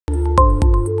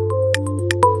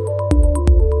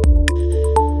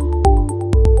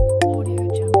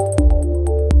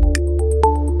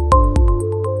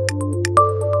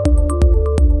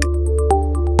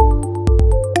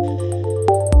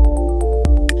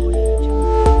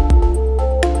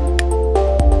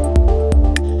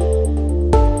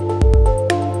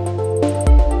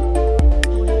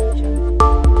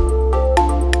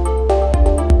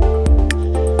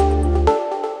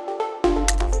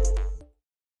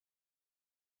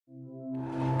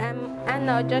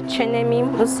Anojo Chenemi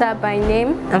Musa by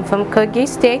name. I'm from Kogi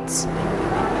State,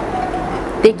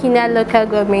 the Kina local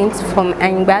government from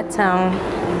Angba town.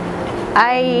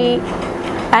 I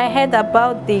heard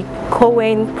about the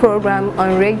KOWEN program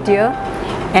on radio,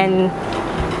 and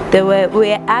we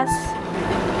were asked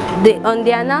on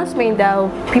the announcement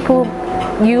that people,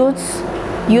 youths,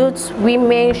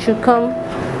 women should come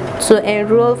to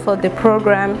enroll for the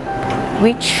program,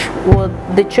 which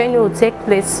the training will take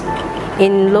place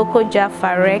in local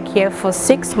Jafarek here for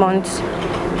 6 months,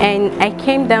 and I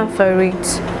came down for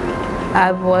it.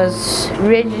 I was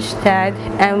registered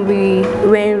and we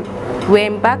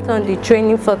embarked on the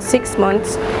training for 6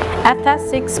 months. After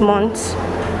 6 months,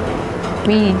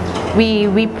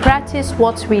 we practiced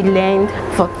what we learned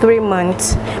for 3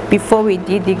 months before we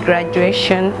did the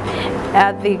graduation.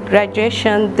 At the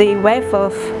graduation, the wife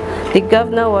of the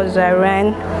governor was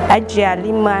around, Ajia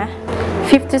Alima.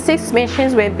 56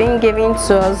 machines were being given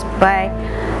to us by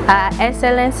Her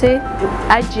Excellency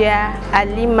Ajia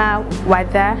Alima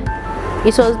Wada.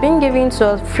 It was being given to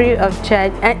us free of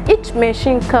charge, and each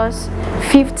machine cost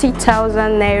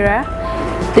 50,000 naira.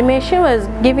 The machine was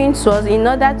given to us in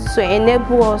order to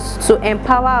enable us, to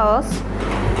empower us,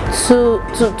 to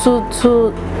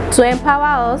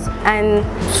empower us, and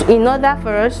in order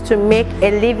for us to make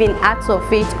a living out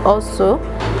of it also.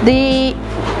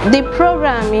 The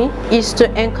program is to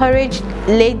encourage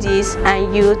ladies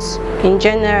and youths in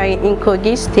general in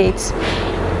Kogi State,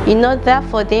 in order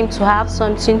for them to have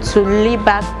something to live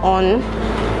back on.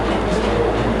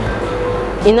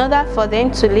 And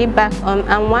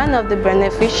one of the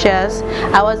beneficiaries,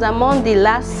 I was among the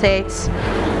last set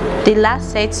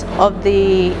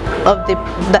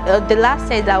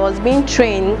that was being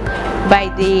trained by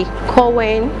the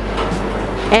KOWEN,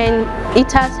 and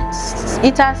it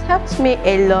has helped me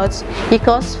a lot,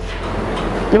 because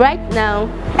right now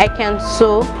I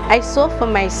sew for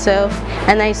myself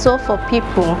and I sew for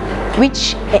people,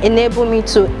 which enable me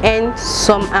to earn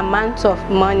some amount of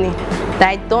money that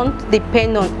I don't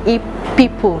depend on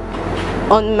people,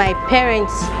 on my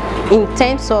parents in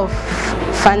terms of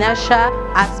financial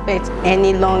aspect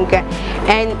any longer.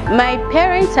 And my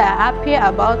parents are happy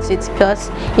about it, because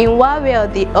in one way or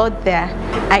the other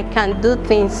I can do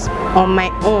things on my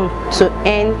own to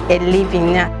earn a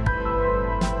living now.